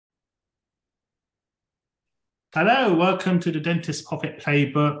Hello, welcome to the Dentist Profit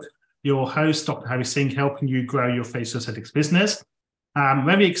Playbook. Your host, Dr. Harry Singh, helping you grow your facial aesthetics business. I'm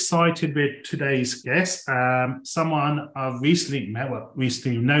very excited with today's guest. Someone I've recently met,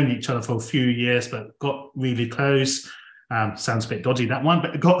 recently known each other for a few years, but got really close. Sounds a bit dodgy, that one,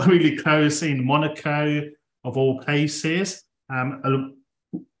 but got really close in Monaco, of all places. A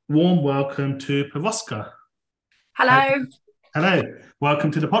warm welcome to Piroska. Hello. Hello,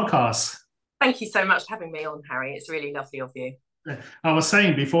 welcome to the podcast. Thank you so much for having me on, Harry. It's really lovely of you. I was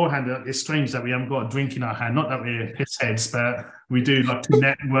saying beforehand that it's strange that we haven't got a drink in our hand. Not that we're piss heads, but we do like to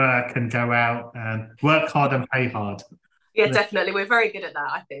network and go out and work hard and play hard. Yeah, definitely. We're very good at that,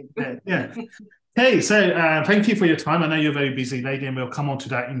 I think. Yeah. Hey, so thank you for your time. I know you're a very busy lady, and we'll come on to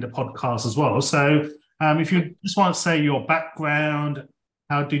that in the podcast as well. So if you just want to say your background,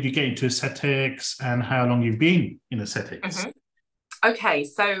 how did you get into aesthetics, and how long you've been in aesthetics? Okay,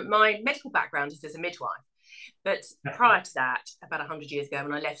 so my medical background is as a midwife. But prior to that, about 100 years ago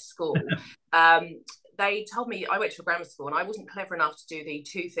when I left school, they told me I went to a grammar school and I wasn't clever enough to do the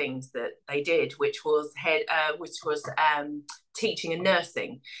two things that they did, which was teaching and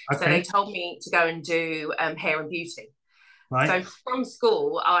nursing. Okay. So they told me to go and do hair and beauty. Right. So from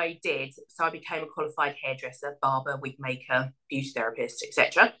school, I became a qualified hairdresser, barber, wig maker, beauty therapist,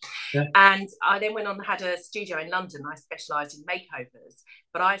 etc. Yeah. And I then went on and had a studio in London. I specialised in makeovers,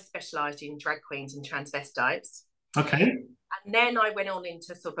 but I specialised in drag queens and transvestites. Okay. And then I went on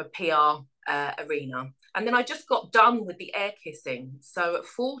into sort of a PR arena. And then I just got done with the air kissing. So at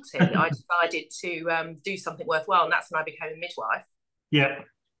 40, I decided to do something worthwhile. And that's when I became a midwife. Yeah.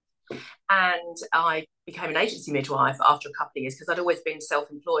 And I became an agency midwife after a couple of years because I'd always been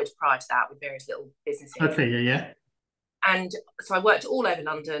self-employed prior to that with various little businesses. Okay, yeah. And so I worked all over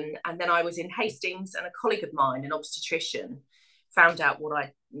London, and then I was in Hastings, and a colleague of mine, an obstetrician, found out what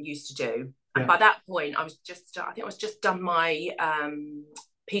I used to do. Yeah. And by that point, I think I was just done my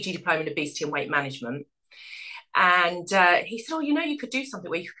PG diploma in obesity and weight management. And he said, you could do something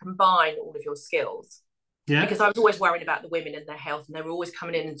where you could combine all of your skills. Yeah. Because I was always worrying about the women and their health, and they were always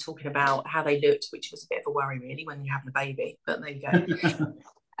coming in and talking about how they looked, which was a bit of a worry, really, when you're having a baby. But there you go.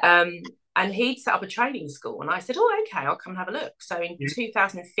 And he'd set up a training school, and I said, "Oh, okay, I'll come and have a look." So in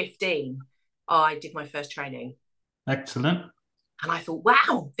 2015, I did my first training. Excellent. And I thought,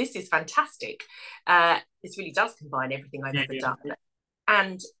 wow, this is fantastic. This really does combine everything I've ever done,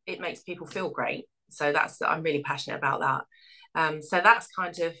 and it makes people feel great. So I'm really passionate about that. So that's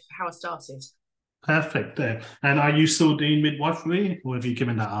kind of how I started. Perfect. And are you still doing midwifery, or have you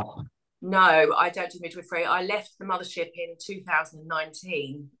given that up? No, I don't do midwifery. I left the mothership in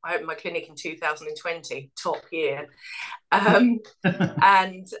 2019. I opened my clinic in 2020, top year. I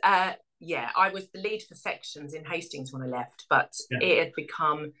was the lead for sections in Hastings when I left, but it had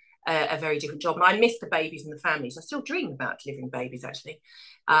become a very different job. And I miss the babies and the families. I still dream about delivering babies, actually,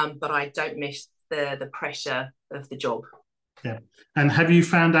 but I don't miss the pressure of the job. Yeah. And have you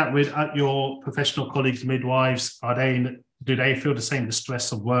found out with your professional colleagues, midwives, do they feel the same, the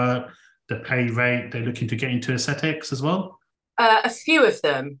stress of work, the pay rate, they're looking to get into aesthetics as well? A few of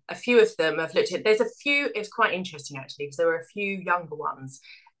them have looked at, there's a few, it's quite interesting actually, because there were a few younger ones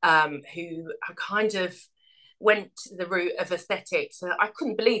who kind of went the route of aesthetics. I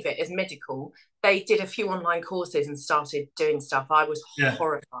couldn't believe it as medical. They did a few online courses and started doing stuff. I was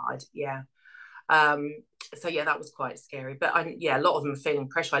horrified. Yeah. That was quite scary, but a lot of them are feeling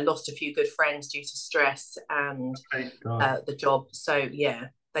pressure. I lost a few good friends due to stress and the job. So a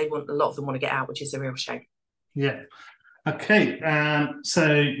lot of them want to get out, which is a real shame. Yeah. Okay.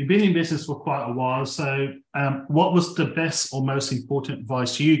 So you've been in business for quite a while. So what was the best or most important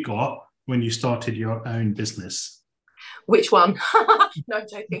advice you got when you started your own business? Which one? No, I'm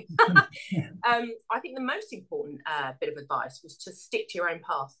joking. I think the most important bit of advice was to stick to your own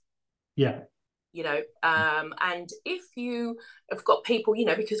path. Yeah. And if you have got people,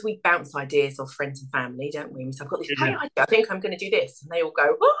 because we bounce ideas off friends and family, don't we? So I've got this great idea, I think I'm going to do this. And they all go,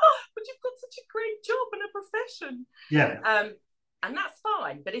 oh, but you've got such a great job and a profession. Yeah. And that's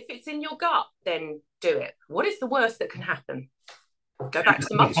fine. But if it's in your gut, then do it. What is the worst that can happen? Go back to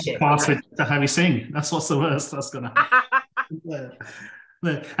the mothership. Pass it to Harry Singh. That's what's the worst that's going to happen.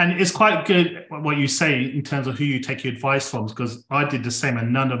 And it's quite good what you say in terms of who you take your advice from, because I did the same,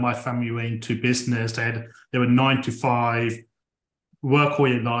 and none of my family were into business. They were 9 to 5, work all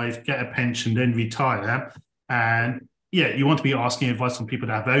your life, get a pension, then retire. And you want to be asking advice from people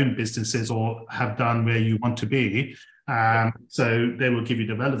that have owned businesses or have done where you want to be. So they will give you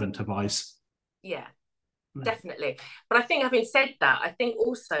the relevant advice. Yeah, definitely. But I think, having said that, I think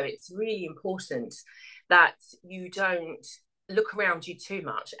also it's really important that you don't look around you too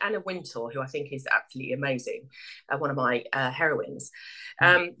much. Anna Wintour, who I think is absolutely amazing, one of my heroines,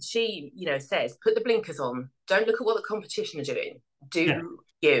 she, says, put the blinkers on. Don't look at what the competition are doing. Do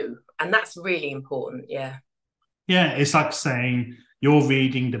you. And that's really important. Yeah. Yeah, it's like saying you're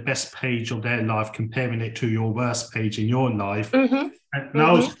reading the best page of their life, comparing it to your worst page in your life. Mm-hmm. And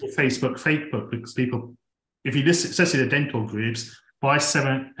now it's Facebook, because people, if you listen, especially the dental groups, by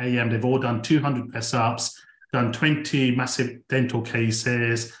 7 a.m., they've all done 200 press-ups, done 20 massive dental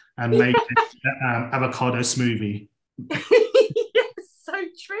cases, and made avocado smoothie. It's so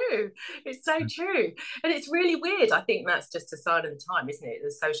true. It's so true. And it's really weird. I think that's just a sign of the time, isn't it?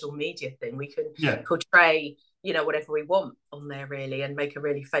 The social media thing. We can portray, whatever we want on there, really, and make a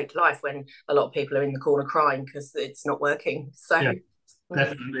really fake life when a lot of people are in the corner crying because it's not working. So yeah,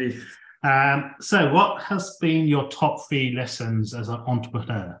 definitely. So what has been your top 3 lessons as an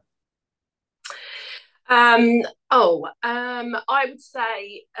entrepreneur? I would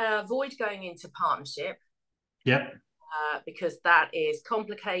say avoid going into partnership. Yeah. Because that is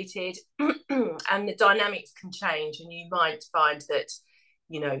complicated and the dynamics can change, and you might find that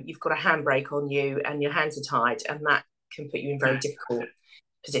you've got a handbrake on you and your hands are tied, and that can put you in very difficult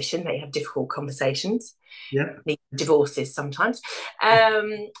position. They have difficult conversations, divorces sometimes.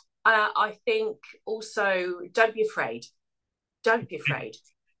 I think also don't be afraid.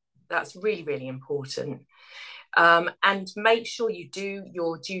 That's really, really important. And make sure you do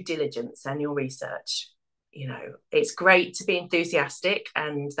your due diligence and your research. It's great to be enthusiastic,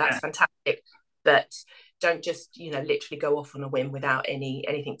 and that's fantastic, but don't just literally go off on a whim without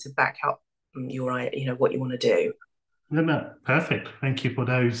anything to back up your what you want to do. No, perfect. Thank you for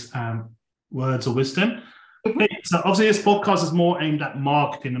those words of wisdom. So obviously this podcast is more aimed at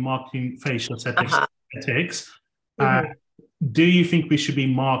marketing facial aesthetics. Do you think we should be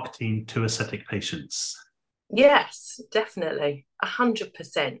marketing to aesthetic patients? Yes, definitely,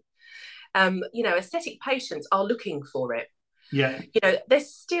 100%. Aesthetic patients are looking for it. Yeah.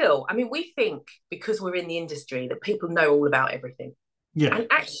 There's still, we think because we're in the industry that people know all about everything. Yeah. And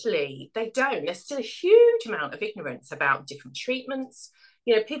actually they don't. There's still a huge amount of ignorance about different treatments.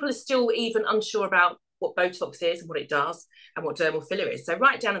 People are still even unsure about what Botox is and what it does and what dermal filler is. So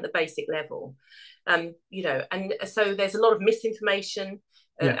right down at the basic level, and so there's a lot of misinformation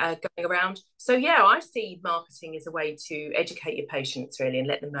going around. So I see marketing as a way to educate your patients really and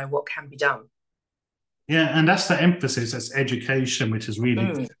let them know what can be done. Yeah, and that's the emphasis, that's education, which is really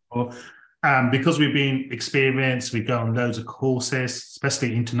critical. Because we've been experienced, we go on loads of courses,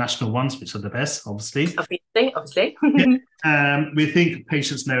 especially international ones, which are the best, obviously. Obviously. We think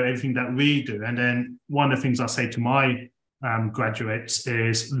patients know everything that we do. And then one of the things I say to my graduates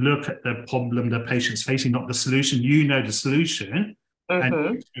is look at the problem the patient's facing, not the solution. You know the solution.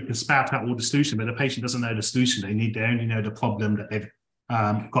 And you can spout out all the solution, but the patient doesn't know the solution. They only know the problem that they've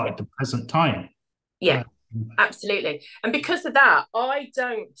got at the present time. Yeah, absolutely. And because of that, I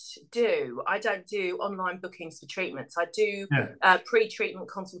don't do online bookings for treatments. I do pre-treatment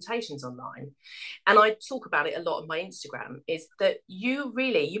consultations online. And I talk about it a lot on my Instagram, is that you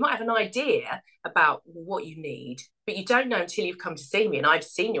might have an idea about what you need, but you don't know until you've come to see me and I've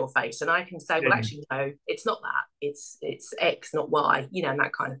seen your face and I can say, well, actually, no, it's not that. It's X, not Y, and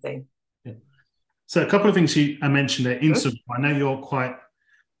that kind of thing. Yeah. So a couple of things I mentioned there. Instagram. I know you're quite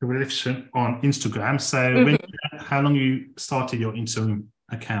prolific on Instagram. So how long you started your Instagram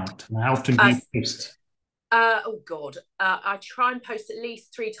account? And how often do you post? I try and post at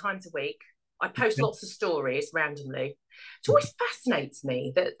least 3 times a week. I post lots of stories randomly. It always fascinates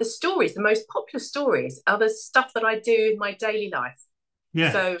me that the most popular stories are the stuff that I do in my daily life.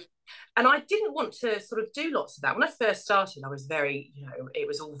 Yeah. So, and I didn't want to sort of do lots of that. When I first started, I was very, it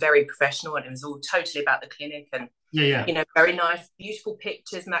was all very professional and it was all totally about the clinic and, very nice, beautiful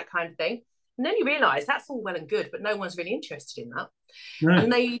pictures and that kind of thing. And then you realise that's all well and good, but no one's really interested in that. No.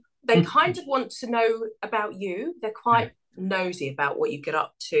 And they kind of want to know about you. They're quite nosy about what you get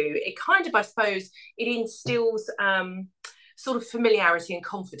up to. It kind of, I suppose, it instills sort of familiarity and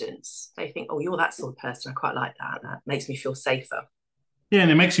confidence. They think, oh, you're that sort of person. I quite like that. That makes me feel safer. Yeah,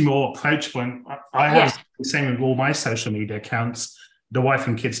 and it makes you more approachable. And I have the same with all my social media accounts. The wife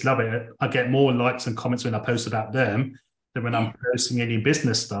and kids love it. I get more likes and comments when I post about them than when I'm posting any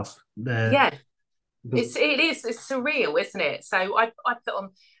business stuff. It's surreal, isn't it? So I put on,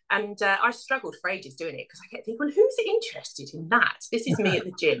 and I struggled for ages doing it because I kept thinking, well, who's interested in that? This is me at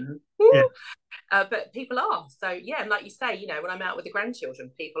the gym. But people are. So, and like you say, when I'm out with the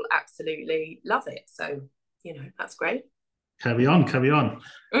grandchildren, people absolutely love it. So, that's great. Carry on.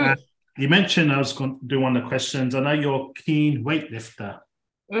 You mentioned, I was going to do one of the questions. I know you're a keen weightlifter.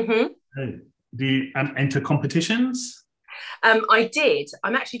 Do you enter competitions? I did.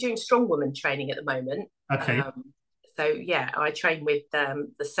 I'm actually doing strong woman training at the moment. Okay. So yeah, I train with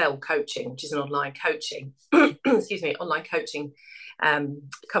the Cell Coaching, which is an online coaching, excuse me, online coaching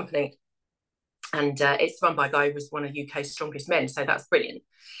company, and it's run by a guy who was one of UK's strongest men. So that's brilliant.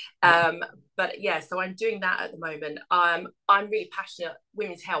 But yeah, so I'm doing that at the moment. I'm really passionate.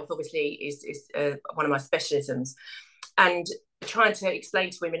 Women's health, obviously, is one of my specialisms, and trying to explain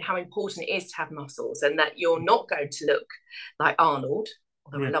to women how important it is to have muscles, and that you're not going to look like Arnold,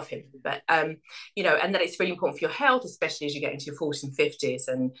 although I love him, but you know, and that it's really important for your health, especially as you get into your 40s and 50s,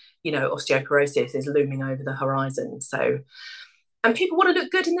 and you know, osteoporosis is looming over the horizon. So, and people want to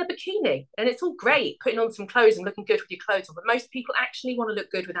look good in their bikini, and it's all great putting on some clothes and looking good with your clothes on, but most people actually want to look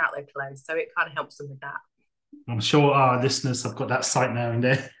good without their clothes, so it kind of helps them with that. I'm sure our listeners have got that sight now in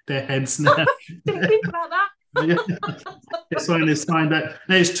their heads now. Didn't think about that. Yeah. It's fine. It's fine. But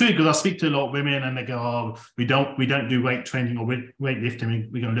no, it's true, because I speak to a lot of women and they go, "Oh, we don't do weight training or weightlifting.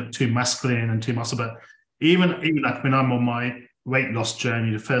 We're going to look too masculine and too muscle." But even like when I'm on my weight loss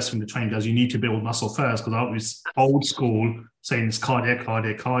journey, the first thing the trainer does, you need to build muscle first, because I was old school saying it's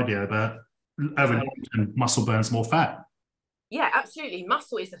cardio, but over the long term, muscle burns more fat. Yeah, absolutely.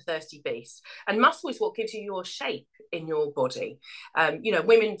 Muscle is a thirsty beast, and muscle is what gives you your shape in your body. You know,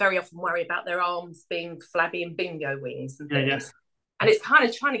 women very often worry about their arms being flabby and bingo wings and things. Yeah. And it's kind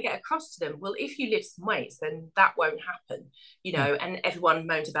of trying to get across to them, well, if you lift some weights, then that won't happen, you know. And everyone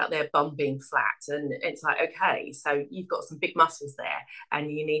moans about their bum being flat, and it's like, okay, so you've got some big muscles there and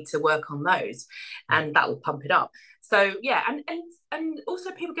you need to work on those, and that will pump it up. So yeah, and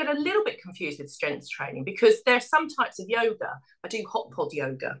also people get a little bit confused with strength training, because there are some types of yoga. I do hot pod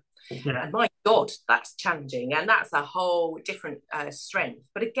yoga, and my God, that's challenging, and that's a whole different strength.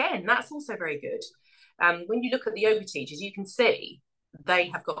 But again, that's also very good. When you look at the yoga teachers, you can see they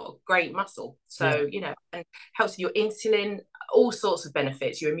have got great muscle. So, you know, and helps with your insulin, all sorts of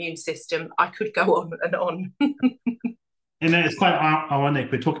benefits, your immune system. I could go on and on. And then it's quite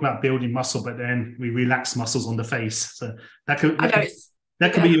ironic. We're talking about building muscle, but then we relax muscles on the face. So that could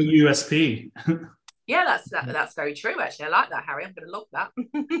be your USP. Yeah, that's very true, actually. I like that, Harry. I'm going to log that.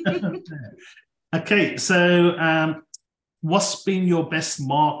 Okay, so what's been your best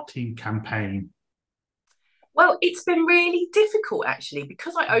marketing campaign? Well, it's been really difficult, actually,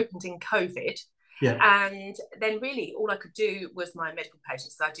 because I opened in COVID. Yeah. And then really all I could do was my medical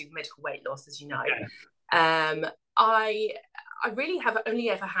patients. So I do medical weight loss, as you know. Yeah. I really have only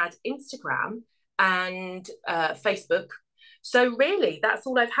ever had Instagram and Facebook. So really, that's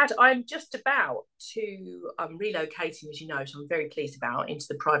all I've had. I'm just about to relocating, as you know, which I'm very pleased about, into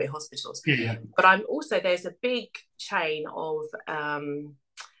the private hospitals. Yeah. But I'm also, there's a big chain of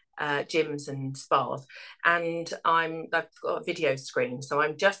gyms and spas, and I've got a video screen, so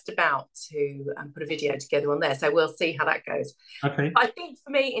I'm just about to put a video together on there, so we'll see how that goes. Okay. I think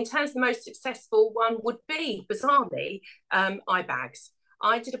for me, in terms of the most successful one, would be, bizarrely, eye bags.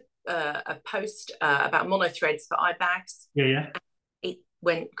 I did a post about mono threads for eye bags. Yeah. It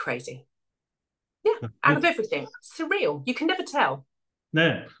went crazy. Yeah, out of everything. Surreal. You can never tell.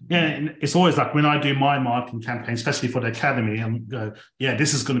 Yeah, it's always like when I do my marketing campaign, especially for the academy, and go, yeah,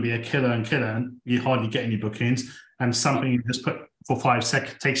 this is going to be a killer, and you hardly get any bookings, and something you just put for 5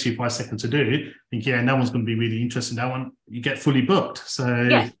 seconds, takes you 5 seconds to do, think, yeah, no one's going to be really interested in that one, you get fully booked. So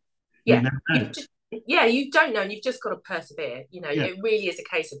you don't know, and you've just got to persevere. You know, it really is a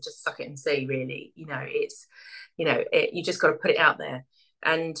case of just suck it and see, really. You know, it's, you know, you just got to put it out there.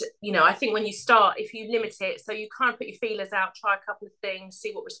 And, you know, I think when you start, if you limit it, so you kind of put your feelers out, try a couple of things,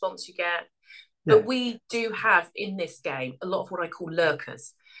 see what response you get. Yeah. But we do have in this game a lot of what I call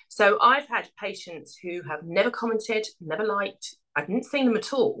lurkers. So I've had patients who have never commented, never liked, I didn't see them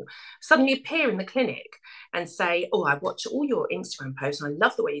at all, suddenly appear in the clinic and say, oh, I watch all your Instagram posts and I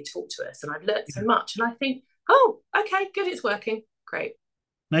love the way you talk to us and I've learned so much. And I think, oh, okay, good, it's working. Great.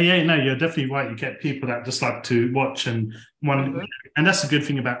 No, you're definitely right. You get people that just like to watch and and that's a good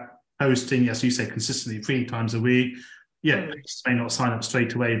thing about posting, as you say, consistently 3 times a week. Yeah, patients may not sign up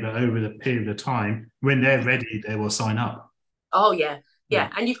straight away, but over the period of time, when they're ready, they will sign up. Oh, yeah.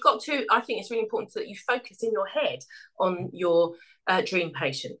 And you've got to, I think it's really important that you focus in your head on your dream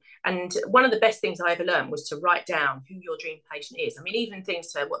patient. And one of the best things I ever learned was to write down who your dream patient is. I mean, even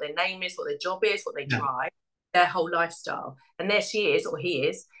things to what their name is, what their job is, what they drive, their whole lifestyle. And there she is, or he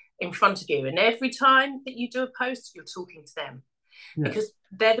is, in front of you. And every time that you do a post, you're talking to them because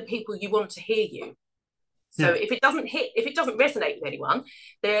they're the people you want to hear you. So if it doesn't resonate with anyone,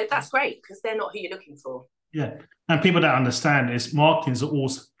 that's great, because they're not who you're looking for. Yeah. And people don't understand is marketing is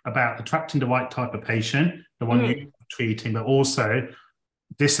also about attracting the right type of patient, the one you're treating, but also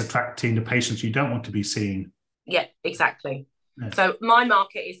disattracting the patients you don't want to be seeing. Yeah, exactly. Yeah. So my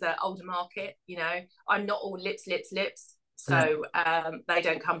market is the older market. I'm not all lips. So they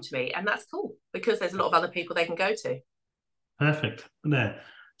don't come to me, and that's cool because there's a lot of other people they can go to. Perfect. There.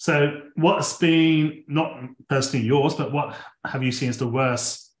 So what's been, not personally yours, but what have you seen as the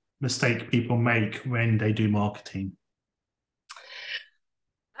worst mistake people make when they do marketing?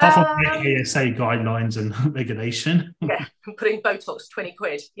 Apart from ASA guidelines and regulation. Yeah, putting Botox 20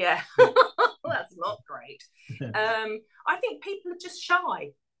 quid. Yeah, that's not great. Yeah. I think people are just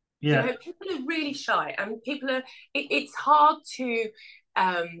shy. Yeah. People are really shy, and it's hard to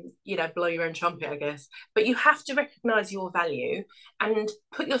blow your own trumpet, I guess, but you have to recognize your value and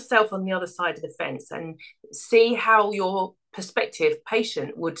put yourself on the other side of the fence and see how your prospective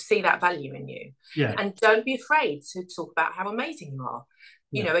patient would see that value in you. Yeah. And don't be afraid to talk about how amazing you are.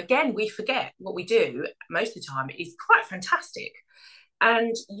 Yeah. Again, we forget what we do most of the time is quite fantastic.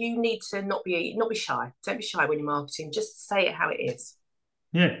 And you need to not be shy. Don't be shy when you're marketing. Just say it how it is.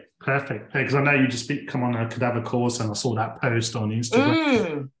 Yeah, perfect. Because I know you just come on a cadaver course, and I saw that post on Instagram.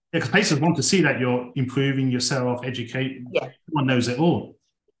 Yeah, because patients want to see that you're improving yourself, educating. Yeah, everyone knows it all.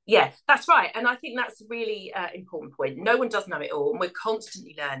 Yeah, that's right. And I think that's a really important point. No one does know it all, and we're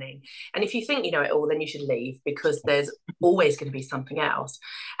constantly learning. And if you think you know it all, then you should leave, because there's always going to be something else.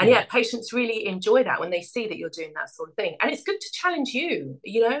 And yeah, patients really enjoy that when they see that you're doing that sort of thing. And it's good to challenge you,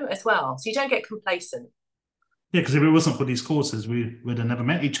 as well, so you don't get complacent. Yeah, because if it wasn't for these courses, we would have never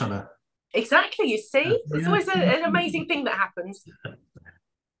met each other. Exactly, you see? It's always an amazing thing that happens.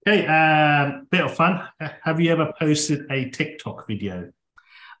 Okay, bit of fun. Have you ever posted a TikTok video?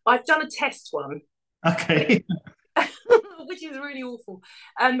 I've done a test one. Okay. Which is really awful.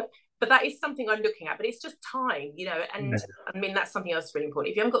 But that is something I'm looking at. But it's just time, and I mean, that's something else really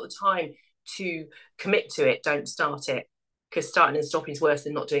important. If you haven't got the time to commit to it, don't start it, because starting and stopping is worse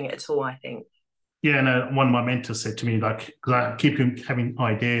than not doing it at all, I think. Yeah, no, one of my mentors said to me, because I keep having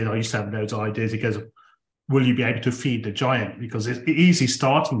ideas, I used to have those ideas. He goes, will you be able to feed the giant? Because it's easy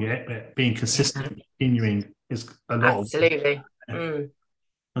starting it, but being consistent, continuing is a lot. Absolutely.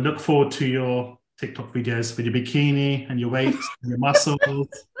 I look forward to your TikTok videos with your bikini and your weights and your muscles.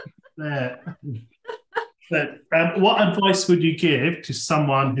 There. But what advice would you give to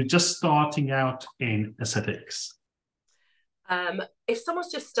someone who's just starting out in aesthetics? If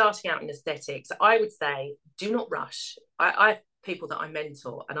someone's just starting out in aesthetics, I would say do not rush. I have people that I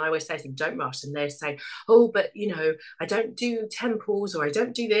mentor, and I always say to them, don't rush. And they're saying, oh, but I don't do temples, or I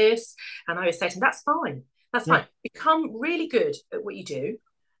don't do this. And I always say to them, that's fine. That's fine. Become really good at what you do,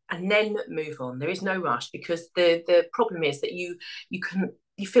 and then move on. There is no rush, because the problem is that you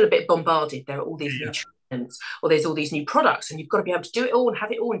feel a bit bombarded. There are all these new treatments, or there's all these new products, and you've got to be able to do it all and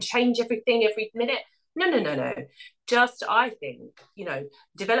have it all and change everything every minute. No. Just, I think,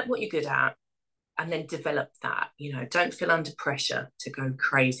 develop what you're good at, and then develop that. Don't feel under pressure to go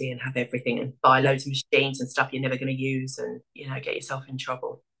crazy and have everything and buy loads of machines and stuff you're never going to use, and get yourself in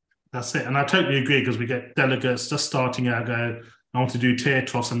trouble. That's it. And I totally agree, because we get delegates just starting out go, I want to do tear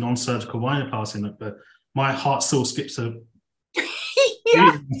troughs and non-surgical rhinoplasty, but my heart still skips a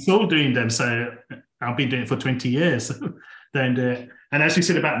I'm still doing them. So I've been doing it for 20 years. Don't do it. And as you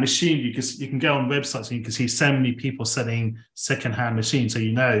said about machines, you can go on websites and you can see so many people selling second-hand machines. So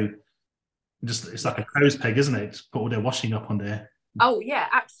it's like a crow's peg, isn't it? Put all their washing up on there. Oh yeah,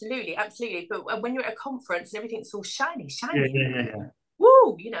 absolutely. But when you're at a conference and everything's all shiny. Yeah.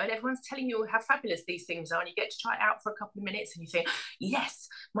 Woo, and everyone's telling you how fabulous these things are, and you get to try it out for a couple of minutes, and you think, yes,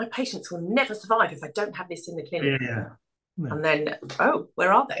 my patients will never survive if I don't have this in the clinic. Yeah. And then, oh,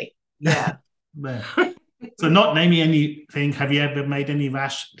 where are they? Yeah. So not naming anything, have you ever made any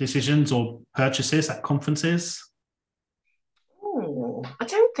rash decisions or purchases at conferences? Oh, I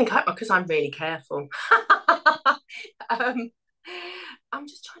don't think because I'm really careful. I'm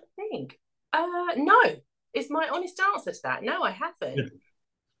just trying to think. No, is my honest answer to that. No, I haven't.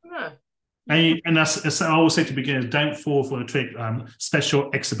 No. And that's I always say to beginners, don't fall for the trick.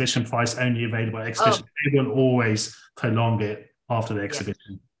 Special exhibition price only available at exhibition. They will always prolong it after the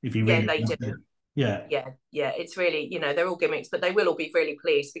exhibition. If you really they do. It. Yeah. It's really, they're all gimmicks, but they will all be really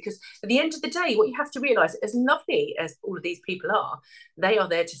pleased, because at the end of the day, what you have to realize, as lovely as all of these people are, they are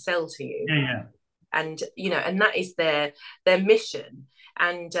there to sell to you. Yeah. And and that is their mission.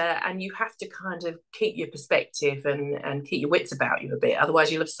 And you have to kind of keep your perspective and keep your wits about you a bit.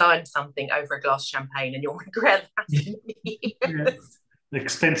 Otherwise, you'll have signed something over a glass of champagne and you'll regret that in years. The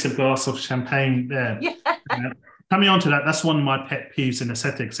expensive glass of champagne there. Yeah. Coming on to that, that's one of my pet peeves in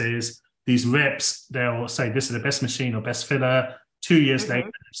aesthetics is these reps, they'll say this is the best machine or best filler. 2 years later,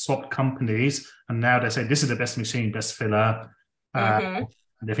 swap companies, and now they say this is the best machine, best filler.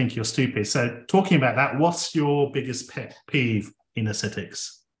 They think you're stupid. So talking about that, what's your biggest pet peeve in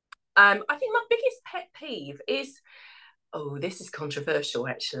aesthetics? I think my biggest pet peeve is, oh, this is controversial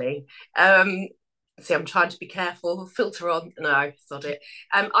actually. See, I'm trying to be careful, filter on. No, sod it.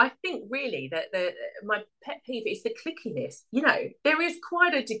 I think really that my pet peeve is the clickiness. You know, there is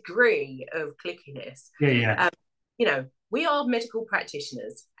quite a degree of clickiness. Yeah. You know, we are medical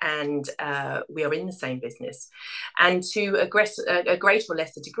practitioners and we are in the same business. And to a greater or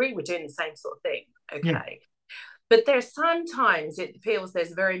lesser degree, we're doing the same sort of thing. Okay. Yeah. But there's sometimes it feels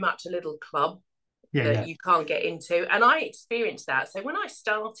there's very much a little club that you can't get into. And I experienced that. So when I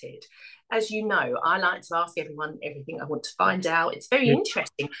started, as you know, I like to ask everyone everything I want to find out. It's very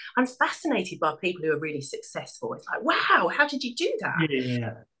interesting. I'm fascinated by people who are really successful. It's like, wow, how did you do that?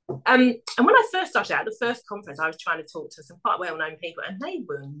 Yeah. And when I first started out, the first conference, I was trying to talk to some quite well-known people, and they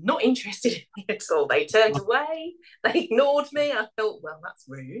were not interested in me at all. They turned away. They ignored me. I thought, well, that's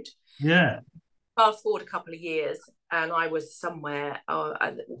rude. Yeah. Fast forward a couple of years, and I was somewhere,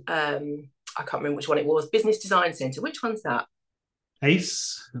 I can't remember which one it was, Business Design Centre. Which one's that?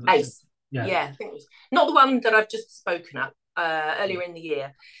 Ace. Yeah, I think it was not the one that I've just spoken at earlier in the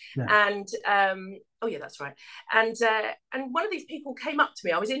year. Yeah. And oh yeah, that's right. And one of these people came up to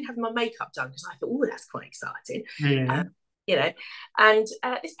me. I was in having my makeup done because I thought, oh, that's quite exciting. Yeah. You know, and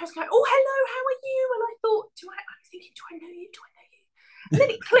this person goes, oh, hello, how are you? And I thought, I was thinking, do I know you? And then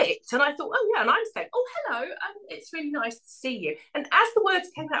it clicked, and I thought, oh yeah, and I was saying, oh hello, it's really nice to see you. And as the words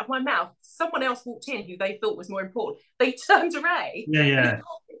came out of my mouth, someone else walked in who they thought was more important. They turned away. Yeah.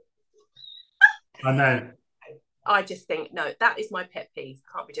 I know. I just think, no, that is my pet peeve.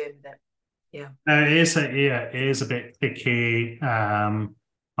 Can't be doing with it. Yeah. It is a bit picky.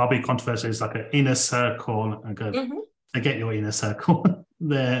 I'll be controversial. It's like an inner circle. I go, I get your inner circle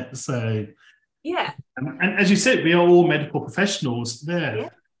there. So yeah. And as you said, we are all medical professionals there. Yeah.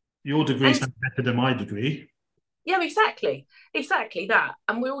 Your degree is better than my degree. Yeah, exactly that.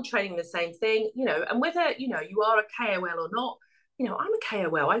 And we're all training the same thing, you know, and whether, you know, you are a KOL or not, you know, I'm a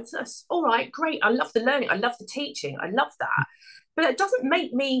KOL. It's all right, great. I love the learning. I love the teaching. I love that. But it doesn't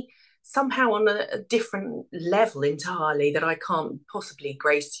make me somehow on a different level entirely that I can't possibly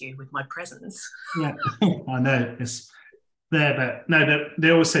grace you with my presence. Yeah, I know. It's there, but no, they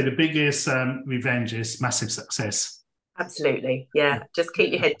always say the biggest revenge is massive success. Absolutely. Yeah. Just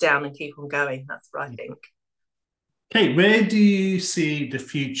keep your head down and keep on going. That's what I think. Okay, where do you see the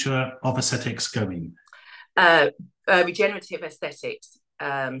future of aesthetics going? Regenerative aesthetics,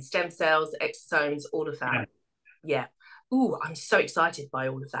 stem cells, exosomes, all of that. Yeah. Ooh, I'm so excited by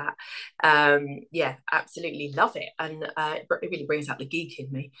all of that. Yeah, absolutely love it. And it really brings out the geek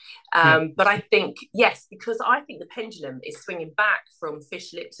in me. But I think, yes, because I think the pendulum is swinging back from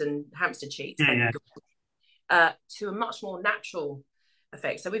fish lips and hamster cheeks to a much more natural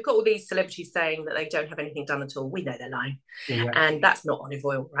effect. So we've got all these celebrities saying that they don't have anything done at all. We know they're lying. And that's not olive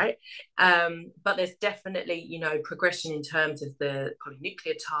oil, right? But there's definitely, you know, progression in terms of the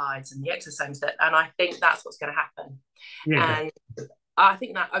polynucleotides and the exosomes and I think that's what's going to happen. And I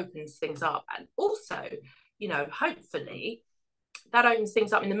think that opens things up. And also, you know, hopefully that opens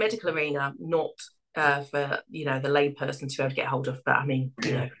things up in the medical arena, not for, you know, the layperson to be able to get hold of. But I mean,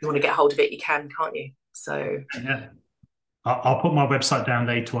 you know, if you want to get hold of it, you can, can't you? So yeah. I'll put my website down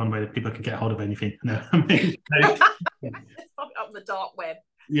later on where people can get hold of anything. No, I mean, it's probably up the dark web.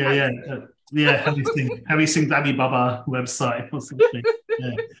 Yeah. Harry Singh's Alibaba website or something.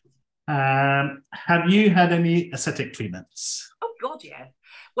 Have you had any aesthetic treatments? Oh God, yeah.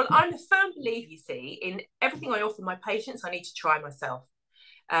 Well, I'm a firm believer, you see, in everything I offer my patients, I need to try myself.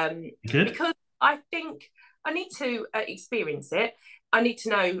 Because I think I need to experience it. I need to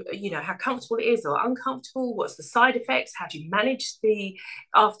know, you know, how comfortable it is or uncomfortable, what's the side effects, how do you manage the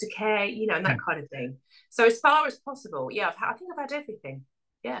aftercare, you know, and that kind of thing. So as far as possible, yeah, I think I've had everything.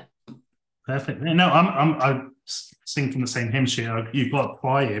 Yeah. Perfect. No, I sing from the same hymn sheet. You've got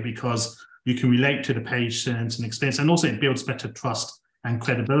choir because you can relate to the patients and experience, and also it builds better trust and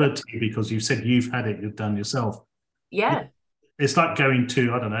credibility because you said you've had it, you've done yourself. Yeah. It's like going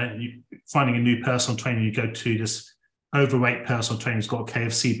to, I don't know, finding a new personal trainer, you go to this overweight personal trainer who's got a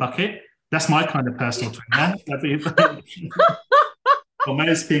KFC bucket. That's my kind of personal trainer. For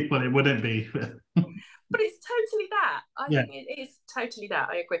most people, it wouldn't be. But it's totally that. I think it is totally that.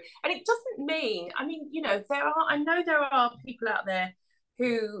 I agree. And it doesn't mean, I mean, you know, I know there are people out there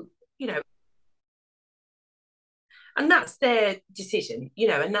who, you know, and that's their decision, you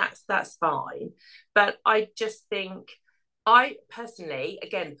know, and that's fine. But I just think, I personally,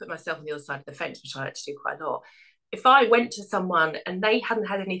 again, put myself on the other side of the fence, which I like to do quite a lot. If I went to someone and they hadn't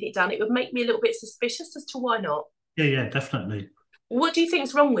had anything done, it would make me a little bit suspicious as to why not. Yeah, definitely. what do you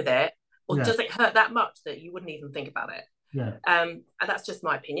think's wrong with it? Or Yeah. does it hurt that much that you wouldn't even think about it? Yeah. And that's just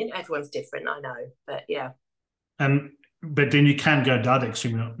my opinion. Everyone's different, I know, but yeah. But then you can go the other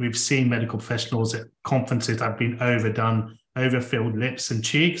extreme. We've seen medical professionals at conferences that have been overdone, overfilled lips and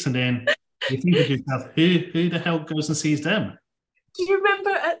cheeks, and then you think to yourself, who the hell goes and sees them? Do you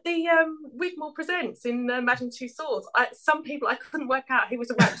remember at the Wigmore Presents in Madame Tussauds? Some people, I couldn't work out who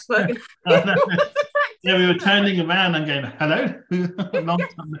was a waxwork and who was a Yeah, we were turning around and going, hello,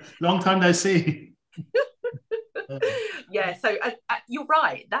 long time no see. Yeah, so you're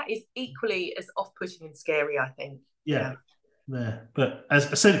right. That is equally as off-putting and scary, I think. Yeah. But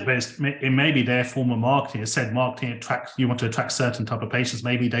as I said, it may be their form of marketing. As I said, marketing attracts, you want to attract certain type of patients.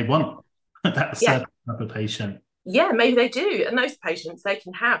 Maybe they want that certain type of patient. Yeah, maybe they do. And those patients they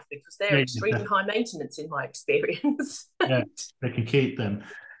can have because they're extremely high maintenance in my experience. Yeah, they can keep them.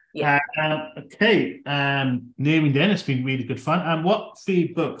 Yeah. Okay. Nearing the end, it's been really good fun. What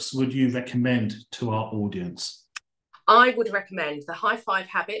 3 books would you recommend to our audience? I would recommend The High Five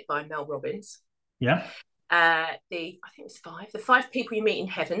Habit by Mel Robbins. Yeah. I think it's 5. The 5 People You Meet in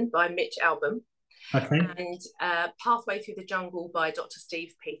Heaven by Mitch Albom. Okay. And Pathway Through the Jungle by Dr.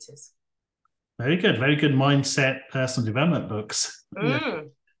 Steve Peters. Very good mindset, personal development books.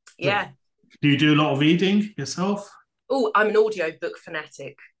 Yeah. Do you do a lot of reading yourself? Oh, I'm an audiobook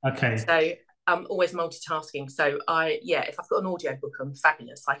fanatic. Okay. So I'm always multitasking. So if I've got an audiobook, I'm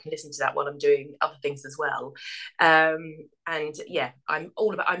fabulous. I can listen to that while I'm doing other things as well. And yeah, I'm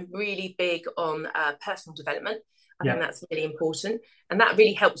really big on personal development. I think that's really important. And that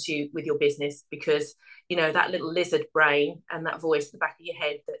really helps you with your business because, you know, that little lizard brain and that voice at the back of your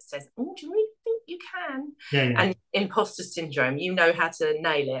head that says, oh, do you really think you can? Yeah. And imposter syndrome, you know how to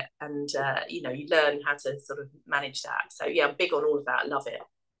nail it. And, you learn how to sort of manage that. So yeah, I'm big on all of that. I love it.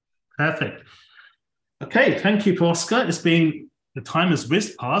 Perfect. Okay, thank you, Piroska. The time has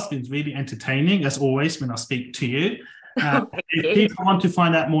whizzed past. It's been really entertaining, as always, when I speak to you. If people want to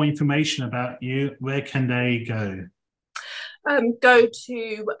find out more information about you, where can they go? Go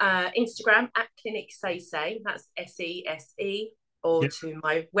to Instagram at Clinic Sese, that's Sese, or to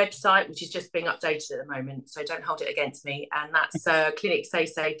my website, which is just being updated at the moment, so don't hold it against me, and that's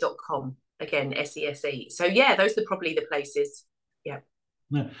clinicsese.com, again, Sese. So yeah, those are probably the places. Yeah.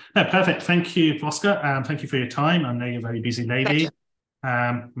 No, perfect. Thank you, Piroska. Thank you for your time. I know you're a very busy lady.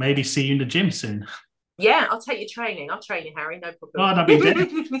 Maybe see you in the gym soon. Yeah, I'll take your training. I'll train you, Harry. No problem. Oh, that'd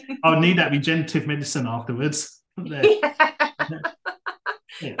be I'll need that regenerative medicine afterwards. Thank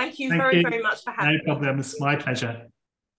you very much for having me. No problem. It's my pleasure.